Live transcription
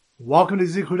Welcome to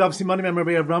Zichud Daf Simanim. I'm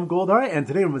Rabbi Avram Goldar, and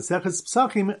today we're Maseches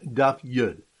Pesachim Daf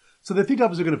Yud. So the three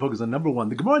topics we're going to focus on. Number one,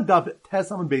 the Gemara and Daf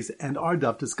Tes Amud Beis and our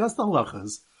Daf discussed the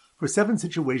halachas for 7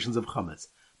 situations of chametz.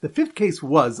 The fifth case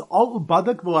was al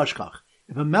ubadak v'lashkach.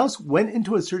 If a mouse went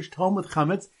into a searched home with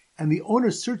chametz and the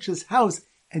owner searched his house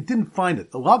and didn't find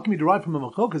it, the law can be derived from a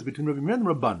machlokas between Rabbi Meir and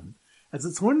Rabbanan, as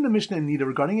it's learned in the Mishnah and Nida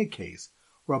regarding a case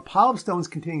where a pile of stones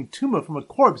containing tumah from a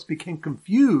corpse became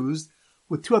confused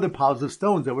with 2 other piles of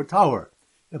stones that were tahor.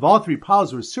 If all 3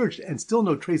 piles were searched and still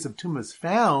no trace of tumah is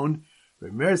found,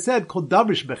 Rabbi Meir said, "Kol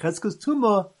davish becheskas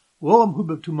tumah lolam hu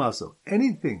b'tumaso."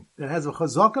 Anything that has a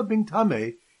chazaka bing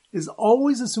tameh is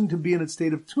always assumed to be in its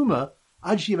state of tumah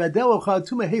ad shivadel ocha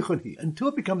tumah heichon, until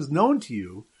it becomes known to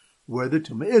you where the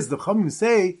tumah is. The Chachamim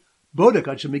say, "Bodek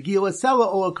ad shemegia l'sela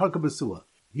o karka basula."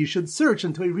 He should search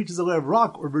until he reaches a layer of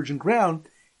rock or virgin ground.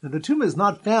 And if the tumah is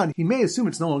not found, he may assume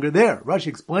it's no longer there. Rashi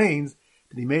explains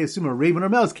that he may assume a raven or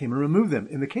mouse came and removed them.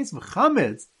 In the case of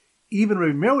chametz, even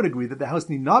Rabbi Meir would agree that the house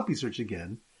need not be searched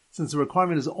again, since the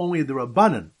requirement is only the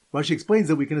Rabbanan. Rashi explains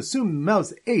that we can assume the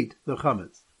mouse ate the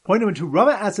chametz. Point number 2,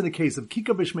 Rava asks in the case of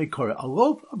kikar b'shmei korah, a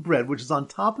loaf of bread which is on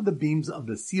top of the beams of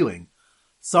the ceiling.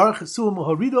 Sarach sulam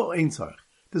horido ein sarach.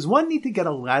 Does one need to get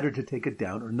a ladder to take it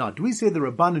down or not? Do we say the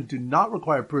Rabbanan do not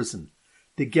require a person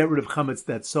to get rid of chametz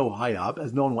that's so high up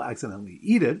as no one will accidentally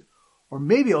eat it? Or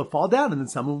maybe it'll fall down and then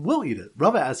someone will eat it.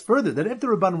 Rava asks further that if the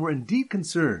Rabbanan were indeed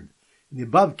concerned in the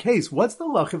above case, what's the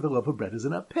luck if the loaf of bread is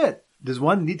in a pit? Does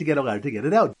one need to get a ladder to get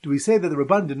it out? Do we say that the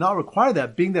Rabbanan did not require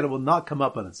that, being that it will not come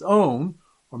up on its own?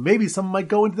 Or maybe someone might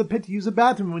go into the pit to use a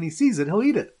bathroom, and when he sees it, he'll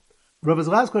eat it. Rava's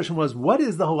last question was, what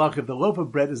is the halach if the loaf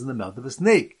of bread is in the mouth of a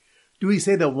snake? Do we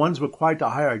say that one's required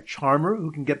to hire a charmer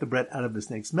who can get the bread out of the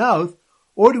snake's mouth?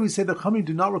 Or do we say that Chachamim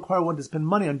do not require one to spend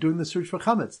money on doing the search for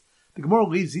chametz? The Gemara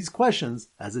leaves these questions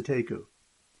as a teku.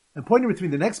 And point number 3,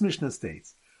 the next Mishnah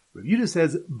states, Rav Yudah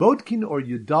says, Botkin or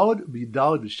Yudalad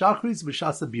b'Shachris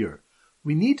b'Shasabir.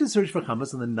 We need to search for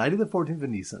chametz on the night of the 14th of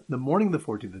Nisan, the morning of the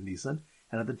 14th of Nisan,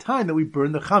 and at the time that we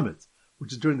burn the chametz,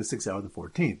 which is during the 6th hour of the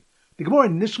 14th. The Gemara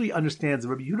initially understands that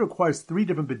Rabbi Yehuda requires 3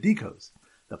 different bedikos.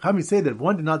 The Chachamim say that if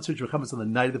one did not search for chametz on the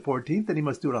night of the 14th, then he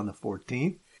must do it on the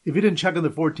 14th. If he didn't check on the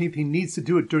 14th, he needs to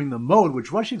do it during the moed,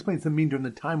 which Rashi explains to mean during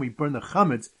the time we burn the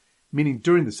chametz, meaning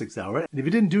during the 6th hour. And if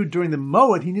he didn't do it during the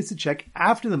moed, he needs to check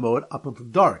after the moed up until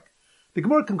dark. The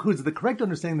Gemara concludes that the correct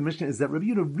understanding of the Mishnah is that Rabbi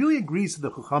Yehuda really agrees to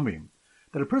the Chachamim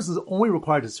that a person is only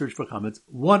required to search for chametz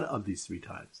one of these 3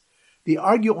 times. They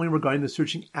argue only regarding the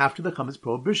searching after the chametz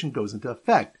prohibition goes into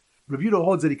effect. Rabbi Yehuda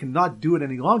holds that he cannot do it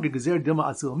any longer, gezer dilma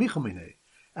asil michamine,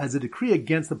 as a decree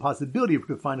against the possibility if he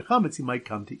could find chametz, he might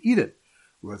come to eat it.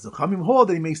 Whereas the Chachamim hold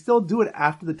that he may still do it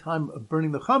after the time of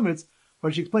burning the chametz.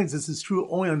 Rashi explains this is true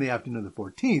only on the afternoon of the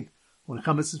 14th, when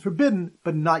chametz is forbidden,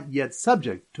 but not yet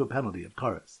subject to a penalty of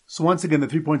karas. So once again, the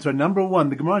 3 points are: number 1,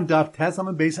 the Gemara and Daf Tes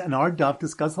Amud Beis and our Daf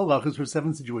discuss halachas for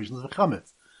 7 situations of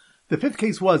chametz. The 5th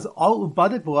case was al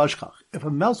ubadet v'lashkach. If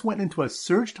a mouse went into a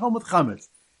searched home with chametz,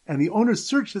 and the owner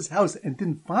searched his house and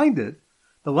didn't find it,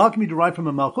 the law can be derived from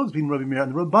a malchus between Rabbi Meir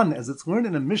and the Rabbanan, as it's learned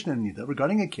in a Mishnah and Nida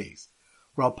regarding a case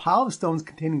where a pile of stones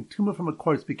containing tumah from a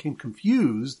corpse became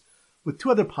confused with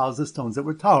 2 other piles of stones that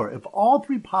were tahor. If all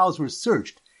 3 piles were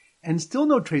searched and still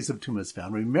no trace of tumah is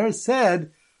found, Rabbi Meir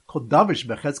said, "Kol davish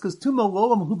becheskas tumah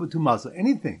lolam hu b'tumaso."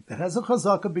 Anything that has a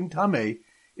chazaka bing tameh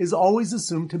is always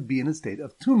assumed to be in a state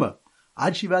of tumah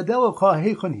ad shivadel ocha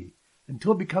heichon,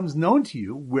 until it becomes known to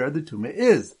you where the tumah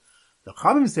is. The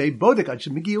Chachamim say, "Bodek ad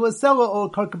shemigia l'sela o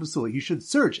karka basula." He should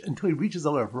search until he reaches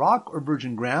a layer of rock or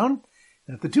virgin ground,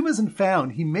 and if the tumah isn't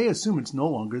found, he may assume it's no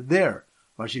longer there.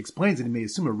 Rashi explains that he may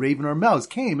assume a raven or a mouse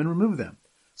came and removed them.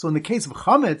 So in the case of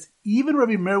chametz, even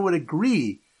Rabbi Meir would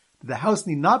agree that the house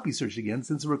need not be searched again,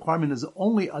 since the requirement is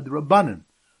only ad rabbanan.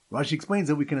 Rashi explains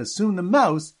that we can assume the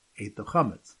mouse ate the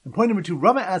chametz. And point number 2,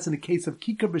 Rava asks in the case of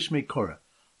kikar b'shmei korah,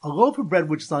 a loaf of bread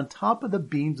which is on top of the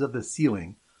beams of the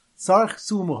ceiling, sarach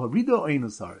sulam horido einu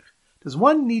sarach. Does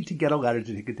one need to get a ladder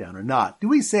to take it down or not? Do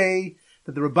we say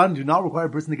that the Rabbanan do not require a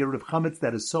person to get rid of chametz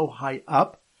that is so high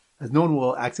up as no one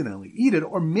will accidentally eat it,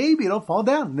 or maybe it'll fall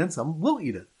down and then someone will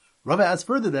eat it? Rava asks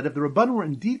further that if the Rabbanan were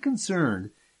indeed concerned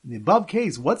in the above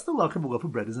case, what's the luck if a loaf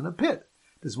of bread is in a pit?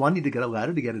 Does one need to get a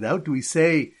ladder to get it out? Do we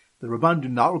say the Rabbanan do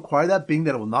not require that, being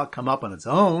that it will not come up on its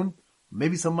own?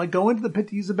 Maybe someone might go into the pit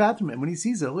to use the bathroom, and when he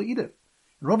sees it, he'll eat it.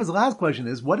 And Rava's last question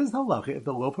is, what is the halacha if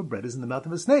the loaf of bread is in the mouth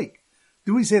of a snake?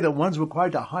 Do we say that one's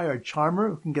required to hire a charmer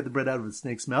who can get the bread out of the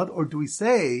snake's mouth, or do we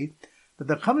say that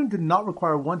the Chachamim did not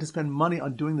require one to spend money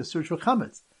on doing the search for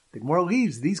chametz? The Gemara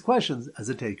leaves these questions as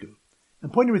a teku.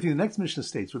 And point number 3, the next Mishnah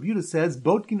states, Rabbi Yehuda says,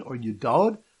 Botkin or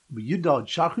Yudalad, Yudalad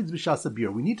Shachritz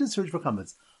b'Shasabir. We need to search for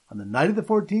chametz on the night of the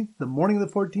 14th, the morning of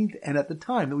the 14th, and at the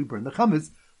time that we burn the chametz,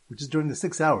 which is during the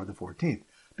 6th hour of the 14th.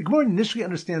 The Gemara initially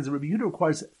understands that Rabbi Yehuda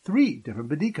requires 3 different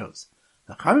bedikos.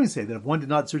 The Chachamim say that if one did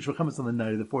not search for chametz on the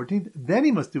night of the 14th, then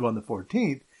he must do it on the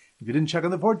 14th. If he didn't check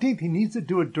on the 14th, he needs to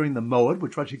do it during the moed,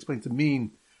 which Rashi explains to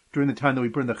mean during the time that we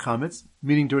burn the chametz,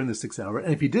 meaning during the 6th hour.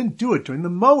 And if he didn't do it during the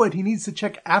moed, he needs to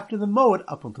check after the moed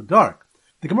up until dark.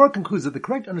 The Gemara concludes that the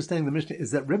correct understanding of the Mishnah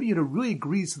is that Rabbi Yehuda really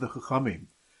agrees to the Chachamim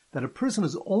that a person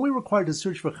is only required to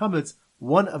search for chametz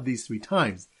one of these 3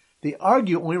 times. They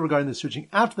argue only regarding the searching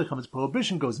after the chametz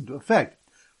prohibition goes into effect.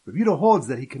 Rabbi Yehuda holds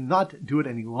that he cannot do it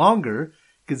any longer,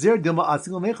 gezer dilma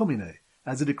asil mechomine,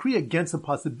 as a decree against the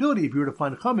possibility if he were to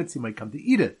find chametz, he might come to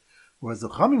eat it. Whereas the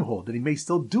Chachamim hold that he may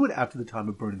still do it after the time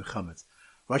of burning the chametz.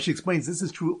 Rashi explains this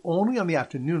is true only on the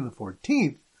afternoon of the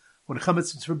 14th, when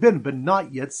chametz is forbidden, but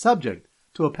not yet subject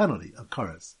to a penalty of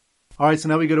karas. Alright, so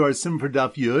now we go to our sim for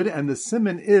Daf Yud, and the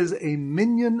simon is a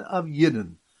minyan of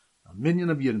Yidden. A minyan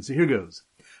of Yidden. So here goes.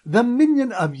 The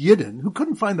minyan of Yidden, who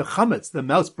couldn't find the chametz the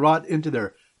mouse brought into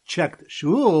their checked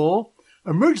shul,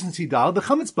 emergency dialed the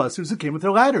chametz busters who came with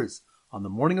their ladders on the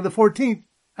morning of the 14th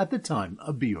at the time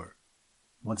of Biur.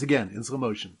 Once again, in slow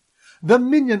motion. The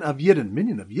minyan of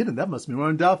Yidden, that must be more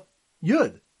on Daf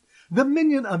Yud. The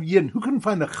minyan of Yidden, who couldn't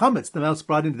find the chametz the mouse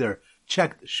brought into their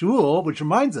checked shul, which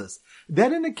reminds us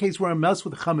that in a case where a mouse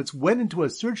with chametz went into a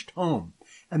searched home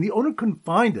and the owner couldn't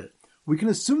find it, we can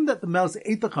assume that the mouse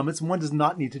ate the chametz and one does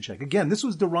not need to check again. This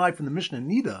was derived from the Mishnah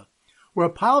Nida, where a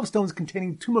pile of stones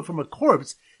containing tumah from a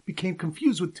corpse became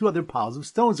confused with 2 other piles of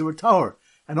stones that were tahor,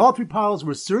 and all 3 piles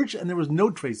were searched and there was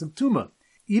no trace of tumah.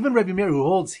 Even Rabbi Meir, who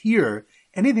holds here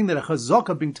anything that a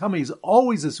chazaka bin tameh is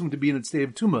always assumed to be in its state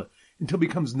of tumah until it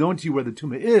becomes known to you where the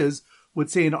tumah is, would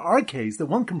say in our case that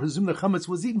one can presume the chametz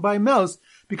was eaten by a mouse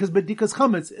because bedikas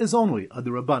chametz is only a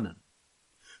derabanan.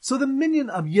 So the minyan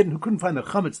of Yidden who couldn't find the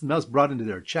chametz the mouse brought into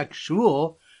their check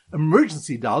shul,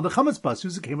 emergency dialed the chametz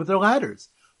busters who came with their ladders,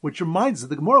 which reminds us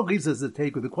that the Gemara leaves us to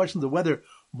take with the questions of whether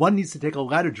one needs to take a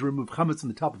ladder to remove chametz from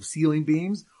the top of ceiling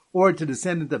beams, or to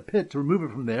descend into a pit to remove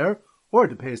it from there, or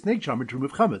to pay a snake charmer to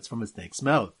remove chametz from a snake's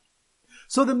mouth.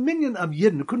 So the minyan of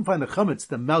Yidden who couldn't find the chametz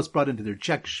the mouse brought into their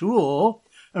check shul,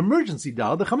 emergency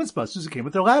dialed the chametz busters who came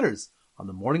with their ladders on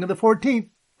the morning of the 14th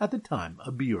at the time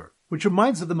of Biur. Which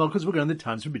reminds us of the Malchus regarding the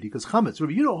times for bedikas chametz.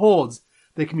 Rabbi Yehuda holds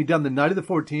that it can be done the night of the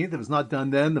 14th. If it's not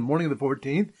done then, the morning of the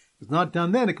 14th. If it's not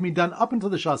done then, it can be done up until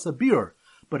the Shas of Biur.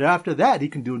 But after that, he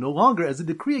can do it no longer as a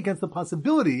decree against the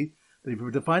possibility that if he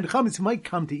were to find chametz, he might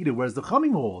come to eat it. Whereas the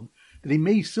Chachamim hold that he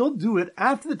may still do it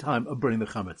after the time of burning the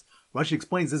chametz. Rashi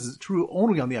explains this is true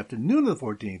only on the afternoon of the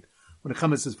 14th, when the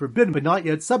chametz is forbidden, but not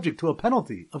yet subject to a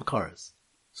penalty of karas.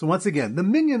 So once again, the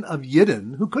minyan of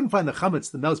Yidden, who couldn't find the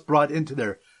chametz the mouse brought into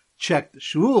their checked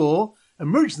shul,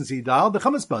 emergency dialed the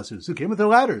chametz busters who came with their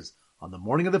ladders on the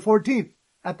morning of the 14th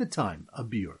at the time of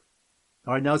Biur.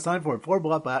 Alright, now it's time for 4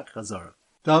 Blat Chazara.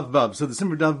 Dav Vav. So the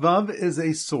symbol Dav Vav is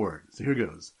a sword. So here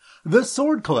goes. The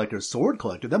sword collector,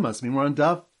 that must mean we're on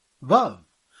Dav Vav.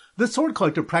 The sword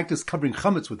collector practiced covering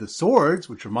chametz with his swords,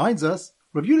 which reminds us,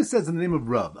 Rav Yehuda says in the name of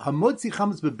Rav, Hamotzi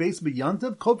chametz bebeis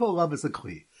beyantav kopa olav es a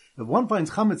kli. If one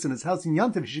finds chametz in his house in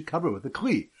yantav, he should cover it with a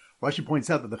kli. Rashi points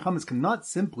out that the chametz cannot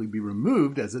simply be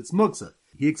removed as it's muksa.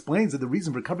 He explains that the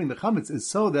reason for covering the chametz is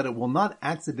so that it will not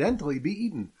accidentally be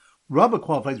eaten. Rabbah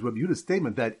qualifies Rabbi Yehuda's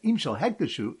statement that im shel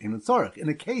hekdeshu in tzarich. In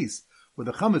a case where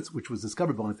the chametz which was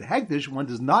discovered belongs to hekdesh, one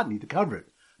does not need to cover it.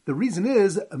 The reason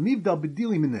is amivdal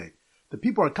bedili minei. The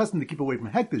people are accustomed to keep away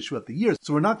from hekdesh throughout the year,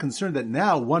 so we're not concerned that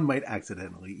now one might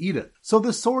accidentally eat it. So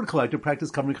the sword collector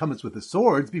practiced covering chametz with his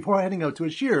swords before heading out to a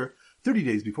shir 30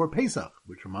 days before Pesach,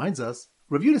 which reminds us,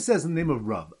 Rav Yehuda says in the name of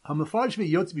Rab, Hamafarsh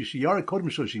ve'yotz b'shiyara kodem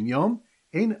shoshim yom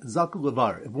ein zaku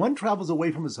levar. If one travels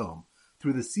away from his home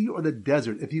through the sea or the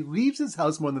desert, if he leaves his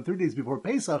house more than 30 days before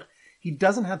Pesach, he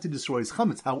doesn't have to destroy his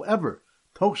chametz. However,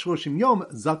 toch shoshim yom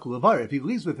zaku levar. If he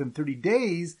leaves within 30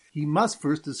 days, he must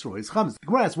first destroy his chametz. The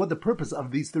Gemara asks what the purpose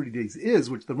of these 30 days is,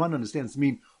 which the Ran understands to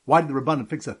mean why did the Rabbanan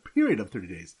fix a period of 30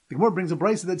 days. The Gemara brings a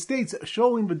brisa that states,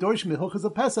 Sholim v'dorshim hilchas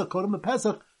of Pesach kodem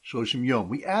Pesach shoshim yom.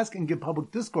 We ask and give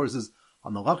public discourses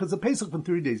on the halachas of Pesach from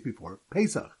 30 days before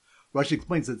Pesach. Rashi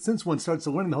explains that since one starts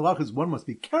to learn the halachas, one must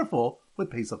be careful with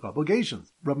Pesach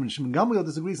obligations. Rabban Shimon Gamliel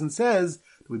disagrees and says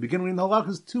that we begin reading the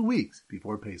halachas 2 weeks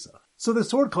before Pesach. So the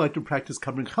sword collector practiced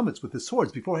covering chametz with his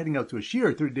swords before heading out to a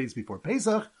shir 30 days before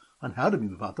Pesach on how to be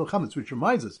mevatel chametz, which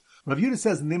reminds us, Rav Yehuda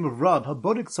says in the name of Rav,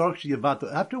 Habodik sarch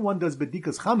sheyevatel, after one does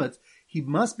bedikas chametz, he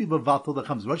must be mevatel the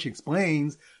chametz. Rashi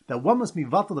explains that one must be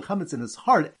mevatel the chametz in his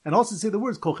heart, and also say the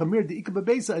words, Kol chamir de'ika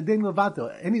bebeisa aden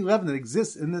mevatel, any leaven that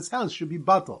exists in this house should be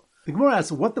batel. The Gemara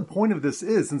asks what the point of this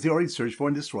is, since he already searched for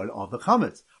and destroyed all the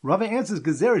chametz. Rava answers,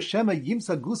 Gezer Shema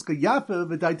Yimsa Guska Yafa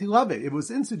V'Daiti Lave. It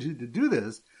was instituted to do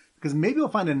this because maybe he'll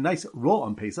find a nice roll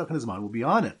on Pesach and his mind will be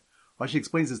on it. Rashi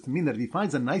explains this to mean that if he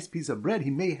finds a nice piece of bread, he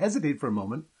may hesitate for a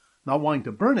moment, not wanting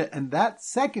to burn it, and that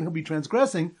second he'll be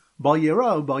transgressing Bal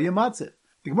Yera Bal Yamatzit.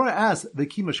 The Gemara asks,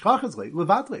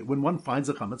 when one finds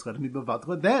a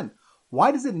chametz, then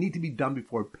why does it need to be done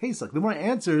before Pesach? The Gemara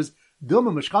answers,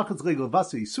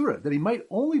 that he might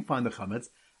only find the chametz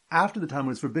after the time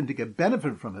when it's forbidden to get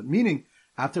benefit from it, meaning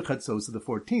after Chatzos of the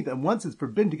 14th. And once it's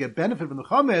forbidden to get benefit from the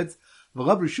chametz, the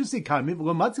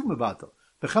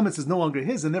chametz is no longer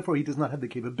his, and therefore he does not have the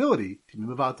capability to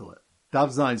mevatel it.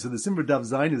 Dav Zayin. So the symbol Dav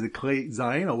Zayin is a clay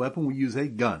Zayin, a weapon we use a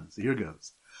gun. So here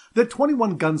goes. The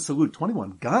 21-gun salute.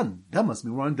 21 gun? That must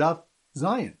mean we're on Dav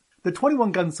Zayin. The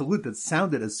 21-gun salute that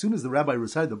sounded as soon as the rabbi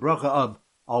recited the bracha of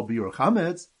Al Biur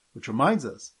Chametz, which reminds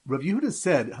us, Rav Yehuda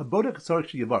said,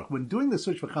 when doing the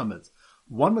search for chametz,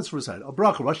 one must recite a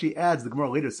bracha. Rashi adds, the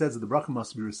Gemara later says that the bracha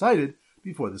must be recited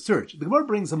before the search. The Gemara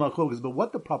brings some machlokas about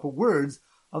what the proper words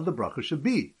of the bracha should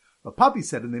be. Rav Papi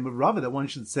said in the name of Rava that one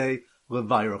should say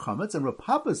Levayir chametz, and Rav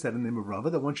Papa said in the name of Rava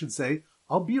that one should say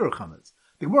Al Biur chametz.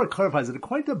 The Gemara clarifies that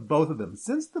according to both of them,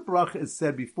 since the bracha is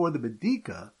said before the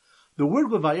bedika, the word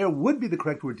Levayir would be the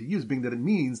correct word to use, being that it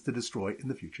means to destroy in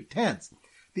the future tense.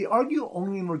 They argue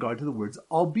only in regard to the words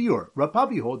al biur. Rav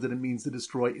Papi holds that it means to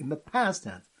destroy in the past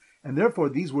tense, and therefore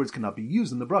these words cannot be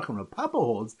used in the bracha. And Rav Papa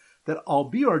holds that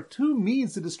al biur too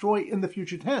means to destroy in the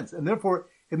future tense, and therefore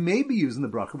it may be used in the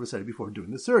bracha recited before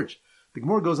doing the search. The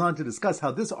Gemara goes on to discuss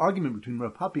how this argument between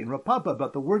Rav Papi and Rav Papa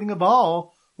about the wording of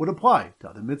al would apply to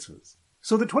other mitzvahs.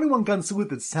 So the 21-gun salute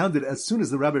that sounded as soon as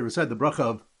the rabbi recited the bracha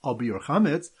of al biur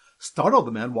chametz startled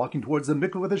the man walking towards the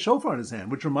mikveh with a shofar in his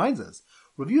hand, which reminds us,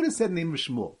 Rav Yehuda said in the name of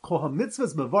Shmuel, Kol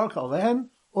ha-mitzvahs mevarch alehen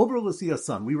over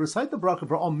l'siyasan. We recite the bracha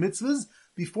for all mitzvahs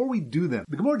before we do them.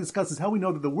 The Gemara discusses how we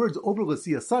know that the words over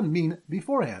l'siyasan mean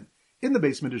beforehand. In the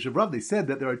Beis Midrash of Rav, they said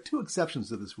that there are two exceptions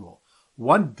to this rule.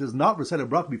 One does not recite a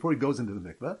bracha before he goes into the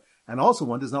mikveh, and also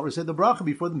one does not recite the bracha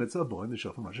before the mitzvah of blowing the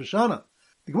shofar Rosh Hashanah.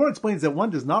 The Gemara explains that one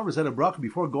does not recite a bracha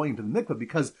before going into the mikveh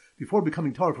because before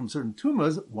becoming tahor from certain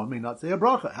tumas, one may not say a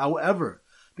bracha. However,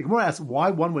 the Gemara asks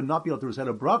why one would not be able to recite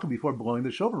a bracha before blowing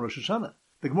the shofar Rosh Hashanah.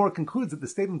 The Gemara concludes that the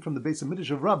statement from the Beis Midrash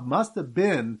of Rav must have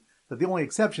been that the only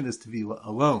exception is Tevila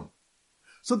alone.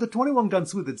 So the 21-gun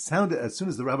salute that sounded as soon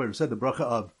as the rabbi recited the bracha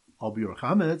of Al Biur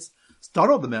Chametz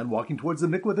startled the man walking towards the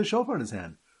mikveh with a shofar in his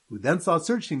hand, who then saw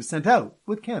search teams sent out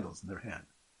with candles in their hand.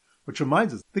 Which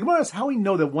reminds us, the Gemara asks how we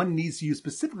know that one needs to use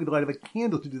specifically the light of a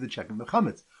candle to do the checking of the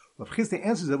chametz. Rav Chisda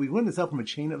answers that we learn this out from a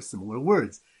chain of similar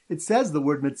words. It says the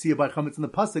word metzia by chametz in the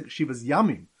pasuk Shivas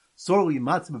Yamim, sorli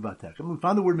matzim b'vatech. And we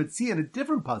found the word metzia in a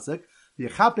different pasuk, the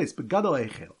Yechapes begadol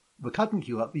eichel, v'katan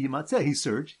kila v'yimatzeh. He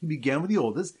searched, he began with the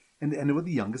oldest and ended with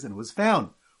the youngest, and it was found,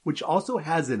 which also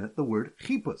has in it the word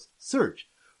chipus, search.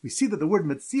 We see that the word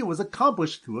metzia was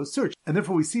accomplished through a search, and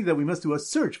therefore we see that we must do a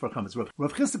search for chametz.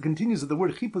 Rav Chisda continues that the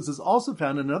word chipus is also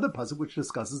found in another pasuk which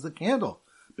discusses the candle.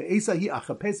 At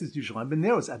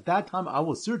that time I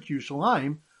will search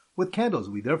Yerushalayim with candles.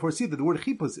 We therefore see that the word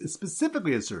chipus is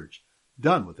specifically a search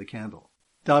done with a candle.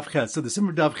 Dav Ches. So the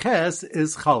simmer Dav Ches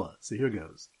is challah. So here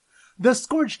goes. The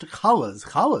scorched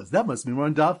challahs, that must mean we're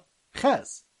on Dav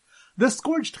Ches. The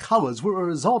scorched challahs were a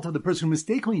result of the person who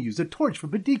mistakenly used a torch for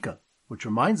bedika. Which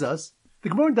reminds us, the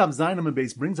Gemara in Dav Zayin Amud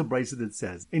Beis brings a brisa that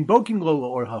says, "In boking lo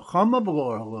or hachama v'lo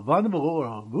or halavana v'lo or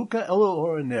havuka elo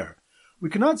or a ner." We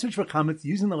cannot search for chametz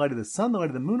using the light of the sun, the light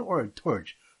of the moon, or a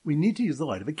torch. We need to use the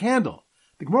light of a candle.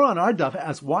 The Gemara on our daf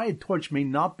asks why a torch may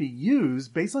not be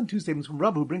used based on two statements from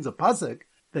Rav, who brings a pasuk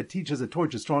that teaches a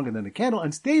torch is stronger than a candle,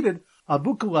 and stated,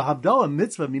 "Avuka lahavdalah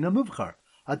mitzvah mina muvchar."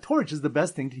 A torch is the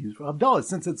best thing to use for havdalah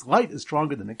since its light is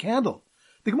stronger than a candle.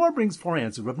 The Gemara brings four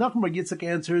answers. Rav Nachman bar Yitzchak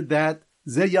answered that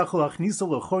Ze yachol achnisa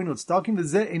l'choinot stocking, the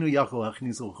ze enu yachol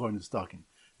achnisa l'choinot stocking.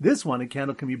 This one, a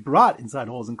candle can be brought inside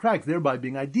holes and cracks, thereby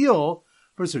being ideal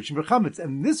for searching for chametz.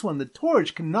 And this one, the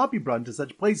torch, cannot be brought into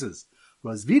such places.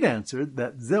 Razvid answered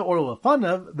that ze or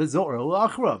l'fanav, the ze or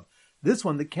l'achrav. This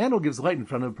one, the candle gives light in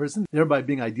front of a person, thereby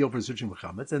being ideal for searching for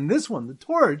chametz. And this one, the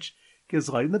torch, gives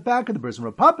light in the back of the person.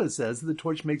 Rav Papa says that the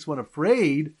torch makes one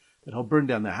afraid that he'll burn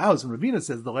down the house. And Ravina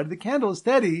says the light of the candle is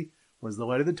steady, whereas the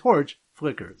light of the torch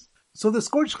flickers. So the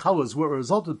scorched challahs were a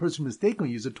result of the person who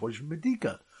mistakenly used a torch for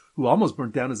medika, who almost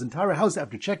burnt down his entire house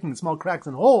after checking the small cracks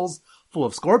and holes full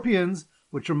of scorpions,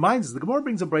 which reminds us, the Gemara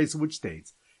brings a brisa which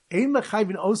states, Ein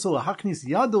lechayvin oso lahachnis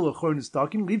yado lechorn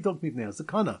stocking livdok mipnei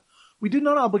hasakana. We do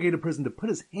not obligate a person to put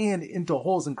his hand into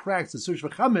holes and cracks to search for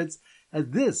chametz, as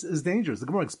this is dangerous. The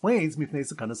Gemara explains, mipnei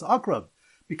sakanas akrav,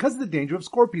 because of the danger of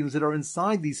scorpions that are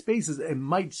inside these spaces and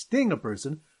might sting a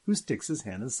person who sticks his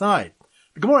hand inside.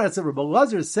 The Gemara asks that Rabbi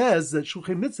Lazar says that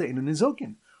Shulchay Mitzvah in a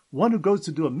Nizokin, one who goes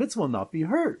to do a mitzvah will not be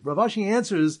hurt. Rav Ashi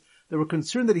answers they were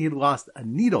concerned that he had lost a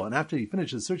needle, and after he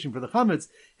finishes searching for the chametz,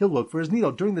 he'll look for his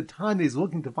needle. During the time that he's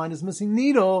looking to find his missing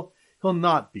needle, he'll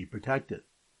not be protected.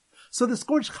 So the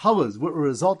scorched challahs were a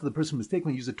result of the person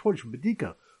mistakenly used a torch for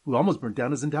Bedika, who almost burnt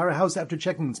down his entire house after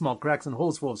checking in small cracks and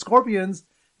holes full of scorpions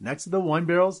next to the wine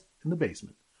barrels in the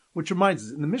basement. Which reminds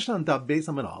us, in the Mishnah on Daf Beis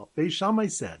Amanal, Beis Shammai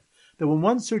said that when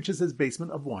one searches his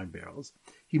basement of wine barrels,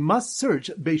 he must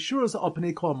search Beishuros al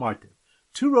Pnei Kol Martiv,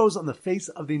 2 rows on the face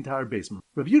of the entire basement.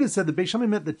 Rav Yehuda said the Beis Shammai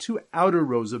meant the 2 outer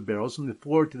rows of barrels from the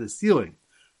floor to the ceiling.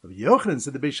 Rav Yochanan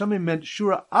said the Beis Shammai meant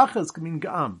Shura Achas Kamin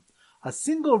Ga'am, a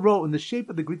single row in the shape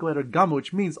of the Greek letter Gamma,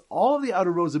 which means all of the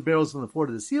outer rows of barrels from the floor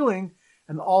to the ceiling,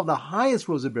 and all of the highest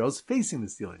rows of barrels facing the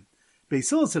ceiling. Beis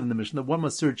Hillel said in the Mishnah that one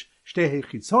must search Shtei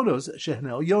Chitzonos Shehen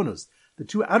Elyonos, the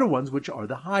 2 outer ones which are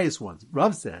the highest ones.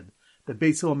 Rav said that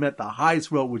Beis Hillel meant the highest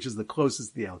row which is the closest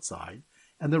to the outside,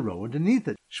 and the row underneath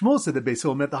it. Shmuel said that Beis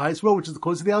Hillel meant the highest row which is the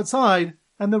closest to the outside,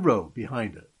 and the row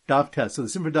behind it. Daf Tes. So the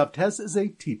sim for Daf Tes is a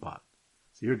teapot.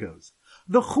 So here goes.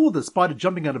 The Chulda spotted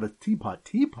jumping out of a teapot.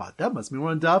 Teapot? That must mean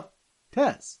we're on Daf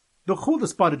Tes. The Chulda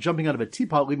spotted jumping out of a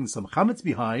teapot leaving some chametz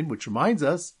behind, which reminds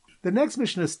us, the next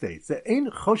Mishnah states that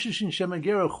Ein Choshishin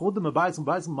Shemagera Chulda Mabayis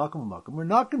Makom Makom. We're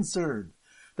not concerned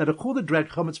that a Chulda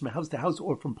dragged chametz from house to house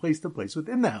or from place to place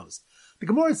within the house. The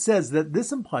Gemara says that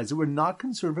this implies that we're not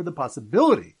concerned for the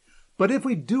possibility. But if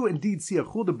we do indeed see a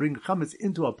Chulda bring chametz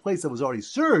into a place that was already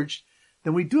searched,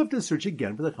 then we do have to search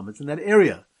again for the chametz in that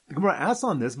area. The Gemara asks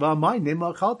on this,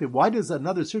 why does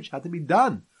another search have to be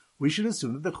done? We should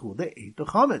assume that the Chulda ate the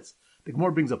chametz. The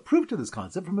Gemara brings a proof to this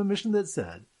concept from a Mishnah that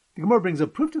said that if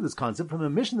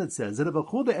a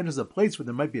Chulda enters a place where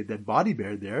there might be a dead body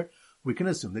buried there, we can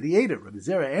assume that he ate it. Rabbi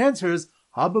Zera answers,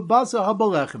 Hababasa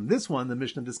habalechem. This one, the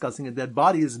Mishnah discussing a dead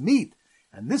body, is meat.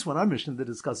 And this one, our Mishnah that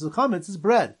discusses chametz, is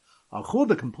bread. A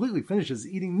Chulda completely finishes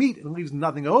eating meat and leaves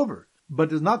nothing over, but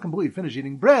does not completely finish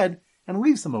eating bread and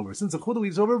leaves some over. Since a Chulda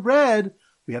leaves over bread,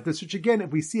 we have to search again if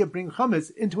we see it bring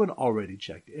chametz into an already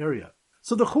checked area.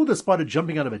 So the Chulda spotted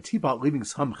jumping out of a teapot leaving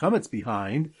some chametz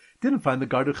behind, didn't find the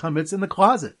guarded chametz in the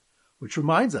closet. Which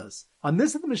reminds us, on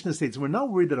this the Mishnah states, we're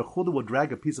not worried that a Chulda will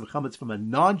drag a piece of chametz from a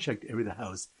non-checked area of the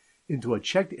house into a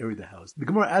checked area of the house. The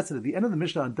Gemara asks that at the end of the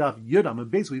Mishnah on Daf Yud Amud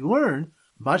Beis, we learn,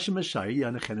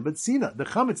 the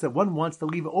chametz that one wants to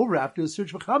leave over after a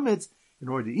search for chametz, in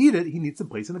order to eat it, he needs to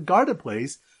place in a guarded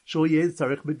place, so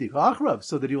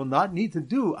that he will not need to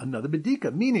do another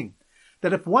bedika, meaning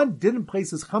that if one didn't place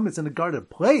his chametz in a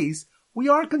guarded place, we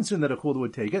are concerned that a Chulda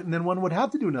would take it, and then one would have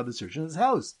to do another search in his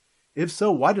house. If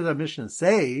so, why did our Mishnah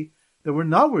say that we're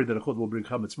not worried that a Chulda will bring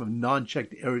chametz from a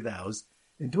non-checked area of the house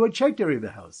into a checked area of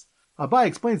the house? Abai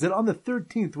explains that on the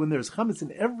 13th, when there's chametz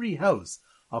in every house,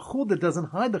 a Chulda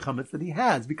doesn't hide the chametz that he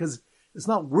has because it's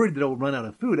not worried that it will run out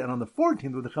of food. And on the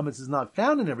 14th, when the chametz is not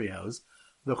found in every house,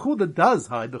 the Chulda does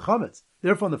hide the chametz.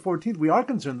 Therefore, on the 14th, we are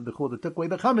concerned that the Chulda took away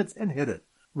the chametz and hid it.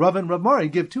 Rav and Rav Mari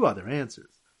give 2 other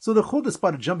answers. So the Chulda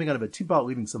spotted jumping out of a teapot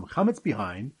leaving some chametz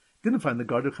behind, didn't find the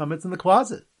guarded chametz in the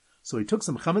closet. So he took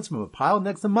some chametz from a pile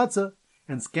next to matzah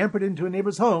and scampered into a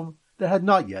neighbor's home that had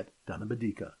not yet done a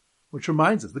bedika. Which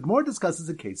reminds us, the Gemara discusses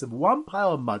a case of 1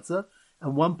 pile of matzah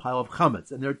and 1 pile of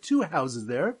chametz. And there are 2 houses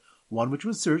there, one which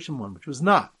was searched and one which was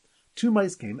not. 2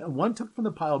 mice came, and one took from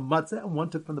the pile of matzah and one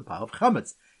took from the pile of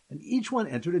chametz. And each one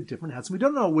entered a different house. And we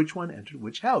don't know which one entered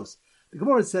which house. The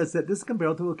Gemara says that this is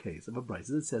comparable to a case of a brisa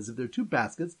that says if there are 2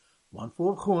 baskets, one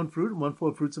full of chulin fruit and one full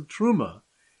of fruits of truma,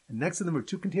 and next to them are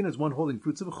 2 containers, one holding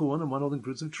fruits of chulin and one holding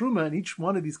fruits of truma, and each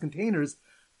one of these containers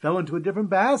fell into a different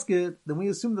basket, then we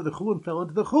assume that the chulin fell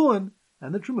into the chulin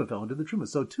and the truma fell into the truma.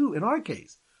 So too, in our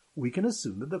case, we can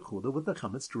assume that the Chulda with the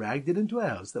chametz dragged it into a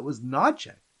house that was not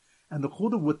checked, and the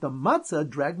Chulda with the matzah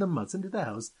dragged the matzah into the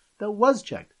house that was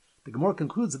checked. The Gemara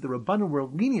concludes that the Rabbanan were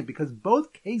lenient because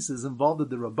both cases involved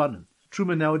the Rabbanan.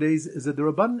 Truma nowadays is a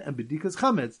Rabbanan, and B'dikas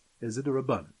chametz is a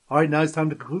Rabbanan. All right, now it's time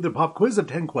to conclude the pop quiz of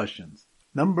 10 questions.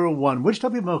 Number 1, which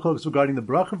type of malchus regarding the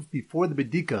bracha before the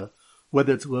bedika,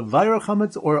 whether it's levayra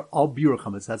chametz or al bira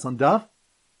chametz? That's on daf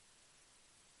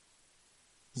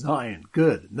Zion.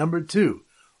 Good. Number 2,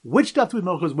 which daf with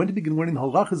malchus when to begin learning the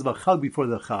halachas of a chag before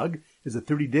the chag? Is it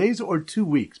 30 days or 2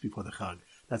 weeks before the chag?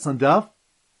 That's on daf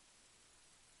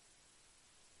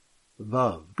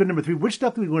Vav. Good. Number 3, which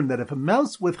daf do we learn that if a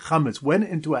mouse with chametz went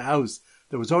into a house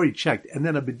that was already checked and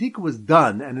then a bedika was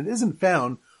done and it isn't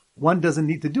found, one doesn't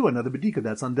need to do another bedika?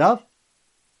 That's on daf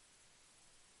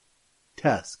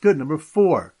Tes. Good. Number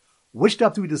 4, Which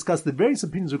daf do we discuss the various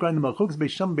opinions regarding the Malchokes Beis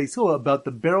Shammai Beis Hillel about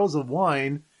the barrels of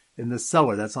wine in the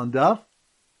cellar? That's on daf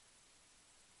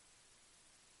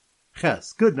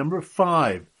Ches. Good. Number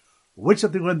 5. Which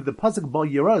daf do we learn that the pasuk Bal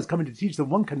Yirah is coming to teach that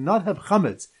one cannot have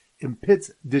chametz in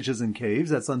pits, ditches, and caves?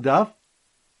 That's on daf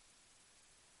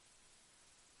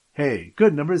Hey.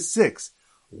 Good. Number 6.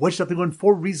 Which daf do we learn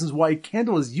 4 reasons why a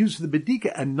candle is used for the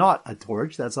bedika and not a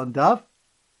torch? That's on daf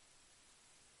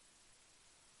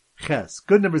Ches.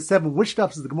 Good. Number 7. Which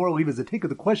daf does the Gemara leave as a take of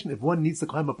the question if one needs to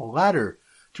climb up a ladder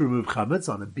to remove chametz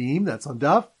on a beam? That's on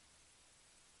daf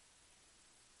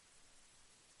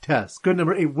Tes. Good.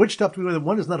 Number 8. Which daf do we learn that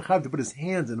one is not chayav to put his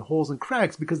hands in holes and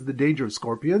cracks because of the danger of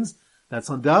scorpions? That's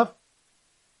on daf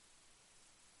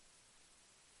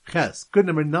Ches. Good.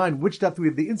 Number 9. Which daf do we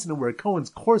have the incident where a Kohen's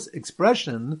coarse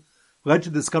expression led to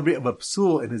the discovery of a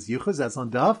psul in his yichus? That's on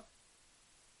daf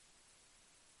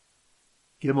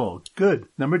Gimel. Good.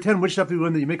 Number 10. Which daf do we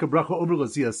learn that you make a bracha over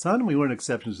l'ziyas sun? We learn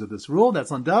exceptions to this rule.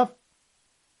 That's on daf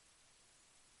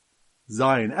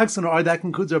Zion. Excellent. All right, that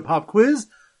concludes our pop quiz.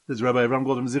 This is Rabbi Avram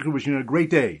Goldman Zichur wishing you a great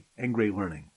day and great learning.